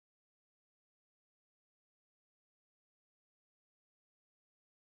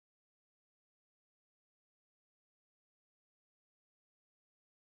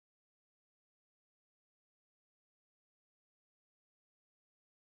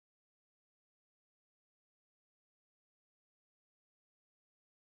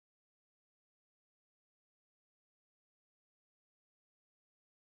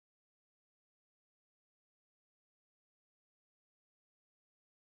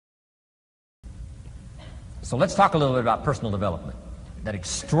So let's talk a little bit about personal development, that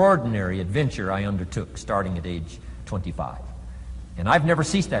extraordinary adventure I undertook starting at age 25. And I've never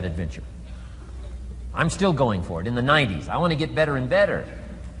ceased that adventure. I'm still going for it. In the 90s, I want to get better and better.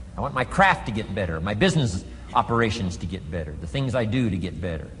 I want my craft to get better, my business operations to get better, the things I do to get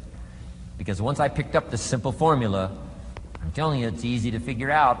better. Because once I picked up this simple formula, I'm telling you, it's easy to figure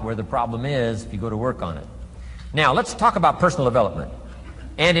out where the problem is if you go to work on it. Now, let's talk about personal development.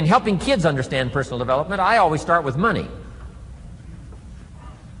 And in helping kids understand personal development, I always start with money.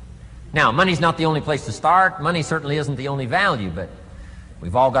 Now, money's not the only place to start. Money certainly isn't the only value, but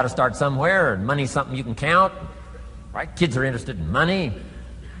we've all got to start somewhere, and money's something you can count, right? Kids are interested in money,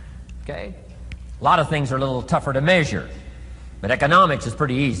 okay? A lot of things are a little tougher to measure, but economics is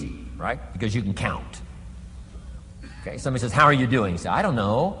pretty easy, right? Because you can count. Okay, somebody says, how are you doing? You say, I don't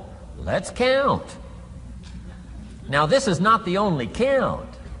know. Let's count. Now, this is not the only count.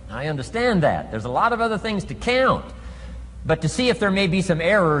 I understand that. There's a lot of other things to count. But to see if there may be some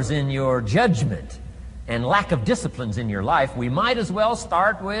errors in your judgment and lack of disciplines in your life, we might as well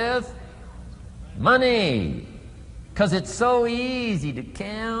start with money, because it's so easy to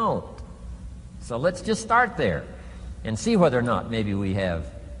count. So let's just start there and see whether or not maybe we have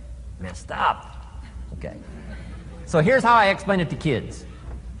messed up. Okay. So here's how I explain it to kids.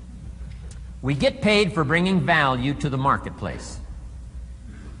 We get paid for bringing value to the marketplace.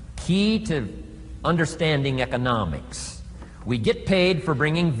 Key to understanding economics. We get paid for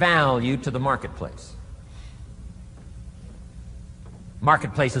bringing value to the marketplace.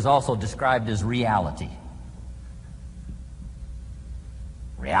 Marketplace is also described as reality.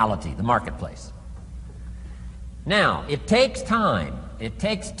 Reality, the marketplace. Now, it takes time. It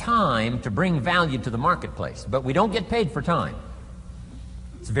takes time to bring value to the marketplace, but we don't get paid for time.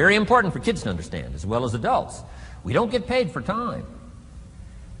 It's very important for kids to understand, as well as adults. We don't get paid for time.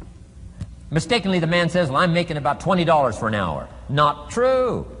 Mistakenly, the man says, well, I'm making about $20 for an hour. Not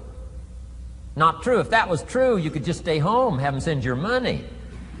true. Not true. If that was true, you could just stay home, have them send your money.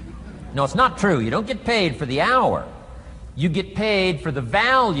 No, it's not true. You don't get paid for the hour. You get paid for the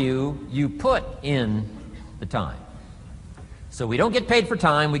value you put in the time. So we don't get paid for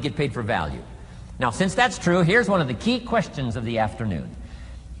time, we get paid for value. Now, since that's true, here's one of the key questions of the afternoon.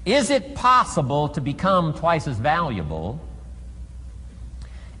 Is it possible to become twice as valuable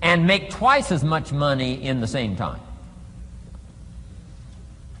and make twice as much money in the same time?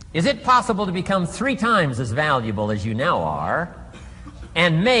 Is it possible to become 3 times as valuable as you now are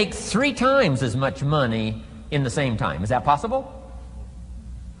and make 3 times as much money in the same time? Is that possible?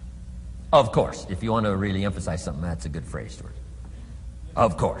 Of course. If you want to really emphasize something, that's a good phrase for it.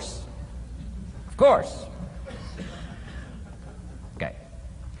 Of course. Of course. Okay.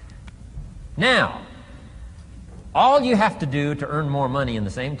 Now, all you have to do to earn more money in the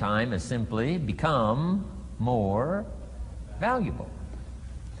same time is simply become more valuable.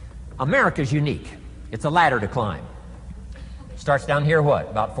 America's unique. It's a ladder to climb. Starts down here, what,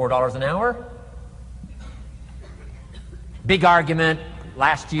 about $4 an hour? Big argument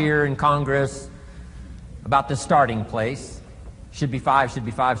last year in Congress about the starting place. Should be 5, should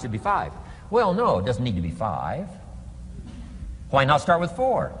be 5, should be 5. Well, no, it doesn't need to be 5. Why not start with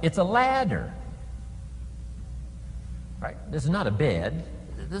 4? It's a ladder. Right? This is not a bed.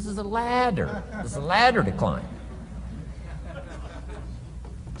 This is a ladder. This is a ladder to climb.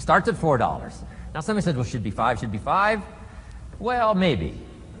 Starts at $4. Now somebody said, well, should be 5, should be 5. Well, maybe.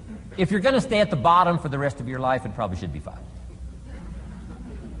 If you're going to stay at the bottom for the rest of your life, it probably should be 5.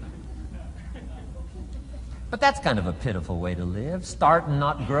 But that's kind of a pitiful way to live. Start and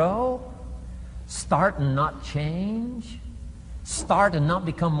not grow. Start and not change. Start and not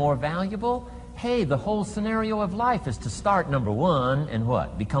become more valuable. Hey, the whole scenario of life is to start, number 1, and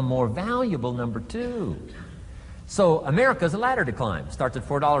what? Become more valuable, number 2. So America's a ladder to climb. Starts at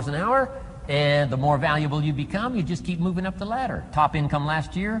 $4 an hour, and the more valuable you become, you just keep moving up the ladder. Top income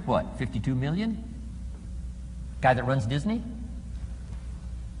last year, what, 52 million? Guy that runs Disney?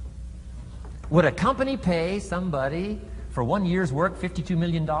 Would a company pay somebody for 1 year's work $52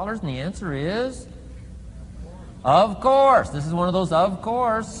 million? And the answer is, of course. This is one of those of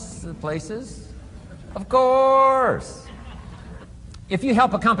course places. Of course. If you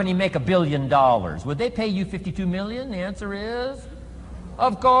help a company make $1 billion, would they pay you $52 million? The answer is,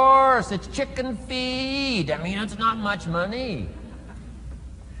 of course. It's chicken feed. I mean, it's not much money.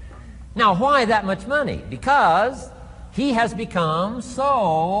 Now, why that much money? Because he has become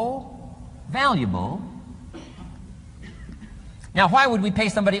so valuable. Now, why would we pay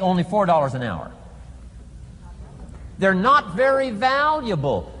somebody only $4 an hour? They're not very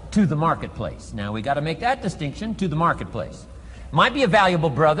valuable to the marketplace. Now, we got to make that distinction, to the marketplace. Might be a valuable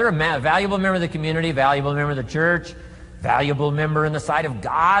brother, a valuable member of the community, a valuable member of the church, valuable member in the sight of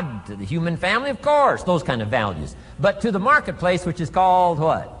God, to the human family, of course, those kind of values. But to the marketplace, which is called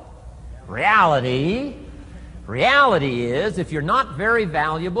what? Reality. Reality is, if you're not very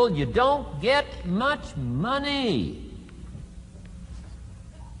valuable, you don't get much money.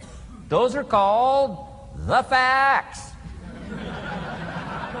 Those are called the facts.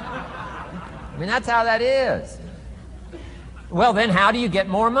 I mean, that's how that is. Well, then how do you get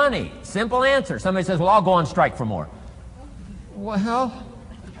more money? Simple answer. Somebody says, well, I'll go on strike for more. Well,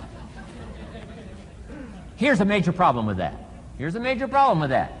 here's a major problem with that. Here's a major problem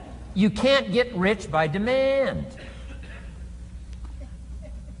with that. You can't get rich by demand.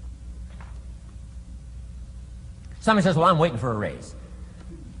 Somebody says, well, I'm waiting for a raise.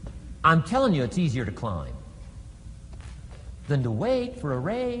 I'm telling you, it's easier to climb than to wait for a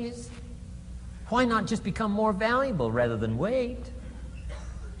raise. Why not just become more valuable rather than wait?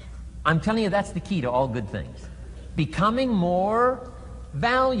 I'm telling you, that's the key to all good things. Becoming more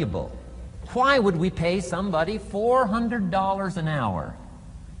valuable. Why would we pay somebody $400 an hour?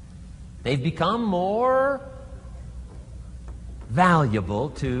 They've become more valuable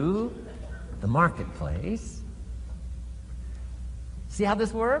to the marketplace. See how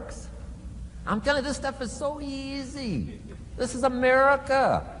this works? I'm telling you, this stuff is so easy. This is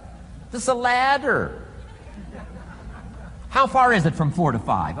America. This is a ladder. How far is it from 4 to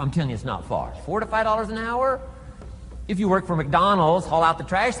 5? I'm telling you, it's not far. $4 to $5 an hour? If you work for McDonald's, haul out the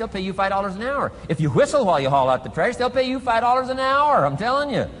trash, they'll pay you $5 an hour. If you whistle while you haul out the trash, they'll pay you $5 an hour. I'm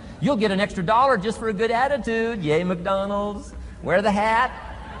telling you. You'll get an extra $1 just for a good attitude. Yay, McDonald's. Wear the hat.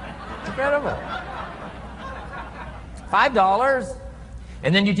 It's incredible. $5.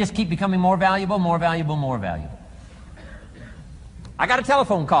 And then you just keep becoming more valuable, more valuable, more valuable. I got a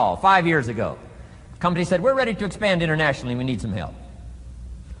telephone call 5 years ago. The company said, we're ready to expand internationally. We need some help.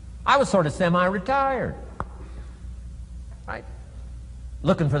 I was sort of semi-retired. Right?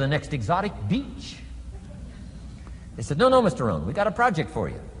 Looking for the next exotic beach. They said, no, Mr. Rohn, we got a project for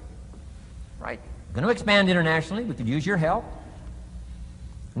you. Right? Going to expand internationally. We could use your help.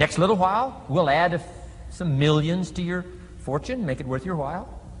 Next little while, we'll add some millions to your fortune, make it worth your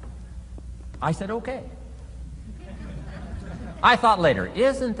while. I said, okay. I thought later,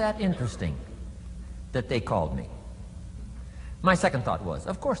 isn't that interesting that they called me? My second thought was,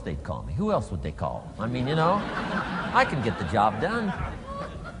 of course they'd call me. Who else would they call? I mean, you know, I can get the job done.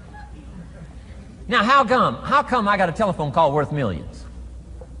 Now, how come I got a telephone call worth millions?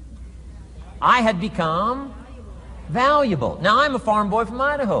 I had become valuable. Now, I'm a farm boy from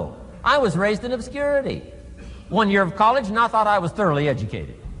Idaho. I was raised in obscurity. 1 year of college, and I thought I was thoroughly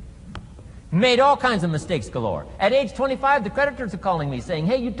educated. Made all kinds of mistakes galore. At age 25, the creditors are calling me saying,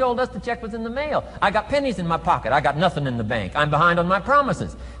 hey, you told us the check was in the mail. I got pennies in my pocket. I got nothing in the bank. I'm behind on my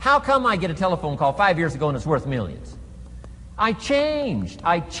promises. How come I get a telephone call 5 years ago and it's worth millions? I changed.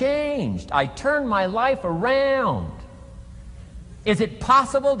 I turned my life around. Is it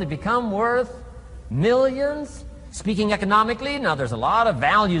possible to become worth millions? Speaking economically, now there's a lot of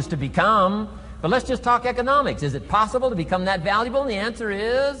values to become, but let's just talk economics. Is it possible to become that valuable? And the answer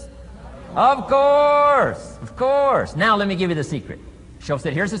is, of course, of course. Now let me give you the secret. Shoaff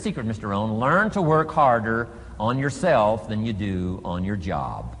said, here's the secret, Mr. Rohn. Learn to work harder on yourself than you do on your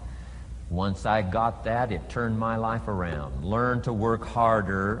job. Once I got that, it turned my life around. Learn to work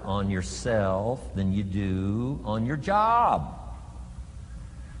harder on yourself than you do on your job.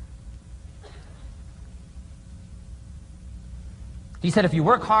 He said, if you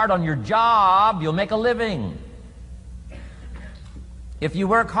work hard on your job, you'll make a living. If you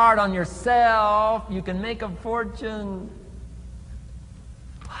work hard on yourself, you can make a fortune.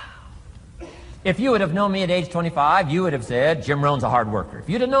 Wow. If you would have known me at age 25, you would have said, Jim Rohn's a hard worker. If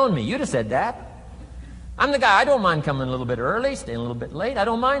you'd have known me, you'd have said that. I'm the guy, I don't mind coming a little bit early, staying a little bit late. I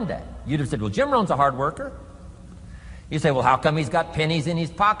don't mind that. You'd have said, well, Jim Rohn's a hard worker. You say, well, how come he's got pennies in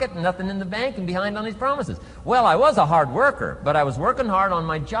his pocket and nothing in the bank and behind on his promises? Well, I was a hard worker, but I was working hard on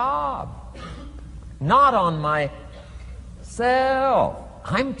my job, not on myself.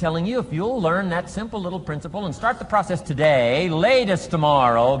 I'm telling you, if you'll learn that simple little principle and start the process today, latest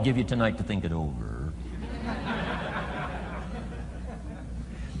tomorrow, give you tonight to think it over.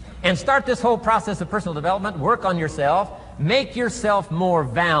 And start this whole process of personal development, work on yourself, make yourself more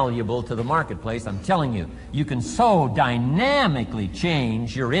valuable to the marketplace. I'm telling you, you can so dynamically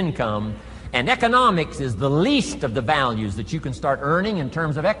change your income, and economics is the least of the values that you can start earning in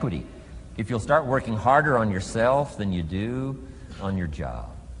terms of equity if you'll start working harder on yourself than you do on your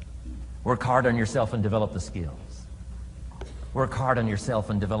job. Work hard on yourself and develop the skills. Work hard on yourself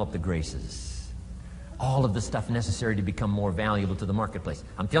and develop the graces. all of the stuff necessary to become more valuable to the marketplace.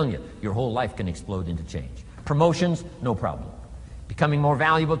 I'm telling you, your whole life can explode into change. Promotions, no problem. Becoming more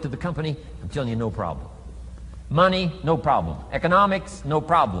valuable to the company, I'm telling you, no problem. Money, no problem. Economics, no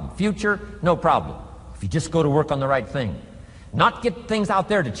problem. Future, no problem. If you just go to work on the right thing. Not get things out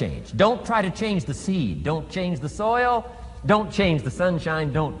there to change. Don't try to change the seed. Don't change the soil. Don't change the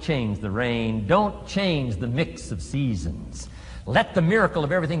sunshine. Don't change the rain. Don't change the mix of seasons. Let the miracle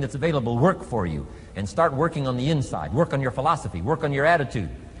of everything that's available work for you, and start working on the inside. Work on your philosophy. Work on your attitude.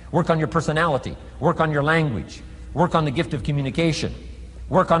 Work on your personality. Work on your language. Work on the gift of communication.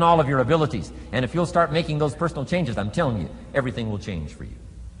 Work on all of your abilities. And if you'll start making those personal changes, I'm telling you, everything will change for you.